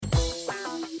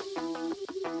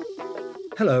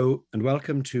Hello, and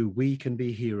welcome to We Can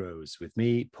Be Heroes with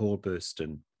me, Paul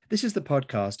Burston. This is the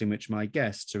podcast in which my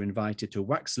guests are invited to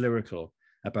wax lyrical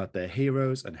about their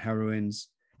heroes and heroines,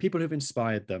 people who've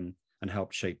inspired them and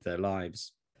helped shape their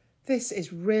lives. This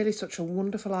is really such a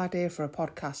wonderful idea for a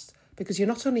podcast because you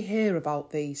not only hear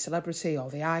about the celebrity or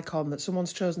the icon that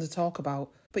someone's chosen to talk about,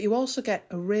 but you also get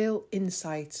a real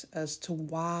insight as to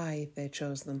why they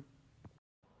chose them.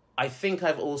 I think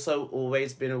I've also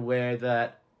always been aware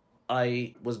that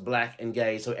I was black and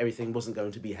gay, so everything wasn't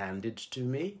going to be handed to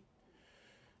me.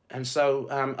 And so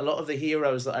a lot of the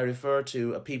heroes that I refer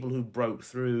to are people who broke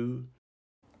through.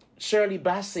 Shirley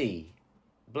Bassey,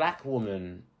 black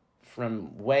woman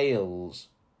from Wales,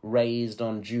 raised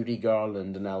on Judy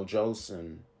Garland and Al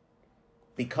Jolson,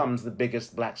 becomes the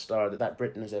biggest black star that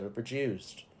Britain has ever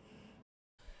produced.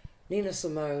 Nina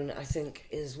Simone, I think,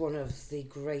 is one of the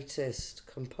greatest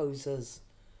composers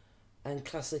and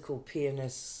classical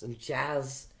pianists and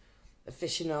jazz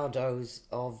aficionados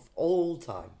of all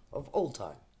time.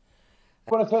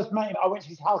 When I first met him, I went to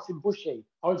his house in Bushey.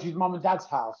 I went to his mum and dad's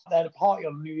house. They had a party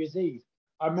on New Year's Eve.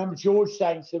 I remember George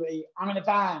saying to me, I'm in a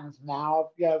band now.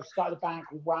 I've started a band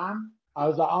called Wham. I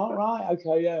was like, oh, right,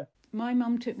 okay, yeah. My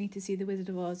mum took me to see The Wizard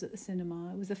of Oz at the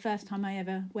cinema. It was the first time I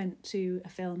ever went to a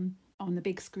film on the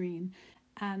big screen.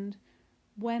 And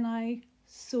when I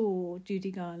saw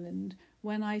Judy Garland,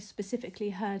 when I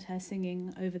specifically heard her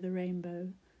singing Over the Rainbow,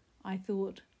 I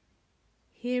thought,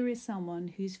 here is someone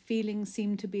whose feelings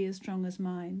seem to be as strong as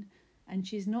mine, and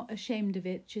she's not ashamed of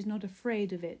it, she's not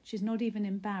afraid of it, she's not even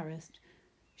embarrassed,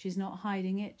 she's not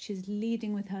hiding it, she's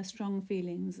leading with her strong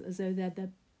feelings as though they're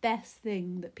the best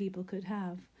thing that people could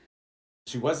have.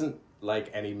 She wasn't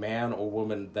like any man or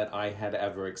woman that I had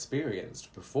ever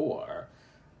experienced before,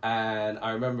 and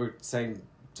I remember saying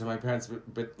to my parents,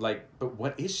 but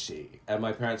what is she? And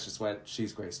my parents just went,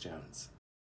 she's Grace Jones.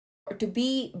 To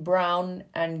be brown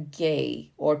and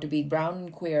gay, or to be brown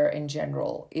and queer in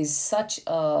general, it's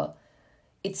still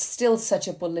such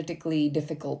a politically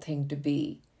difficult thing to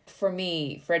be. For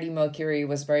me, Freddie Mercury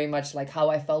was very much like how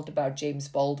I felt about James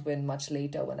Baldwin much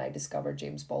later when I discovered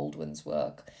James Baldwin's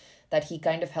work, that he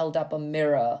kind of held up a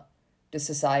mirror to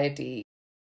society.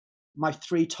 My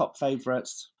three top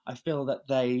favourites, I feel that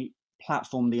they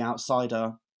platform the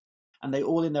outsider, and they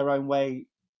all in their own way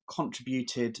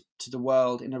contributed to the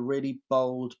world in a really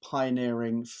bold,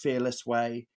 pioneering, fearless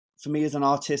way. For me as an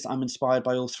artist, I'm inspired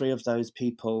by all three of those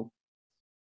people.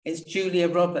 It's Julia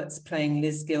Roberts playing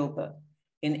Liz Gilbert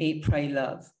in Eat, Pray,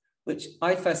 Love, which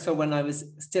I first saw when I was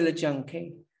still a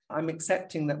junkie. I'm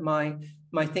accepting that my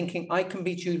thinking, I can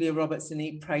be Julia Roberts in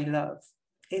Eat, Pray, Love.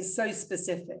 It's so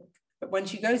specific. But when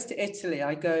she goes to Italy,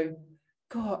 I go,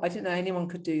 God, I didn't know anyone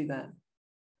could do that.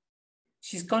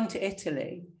 She's gone to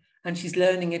Italy and she's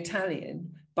learning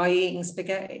Italian by eating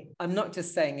spaghetti. I'm not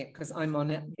just saying it because I'm on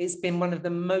it. It's been one of the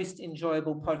most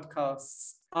enjoyable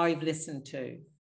podcasts I've listened to.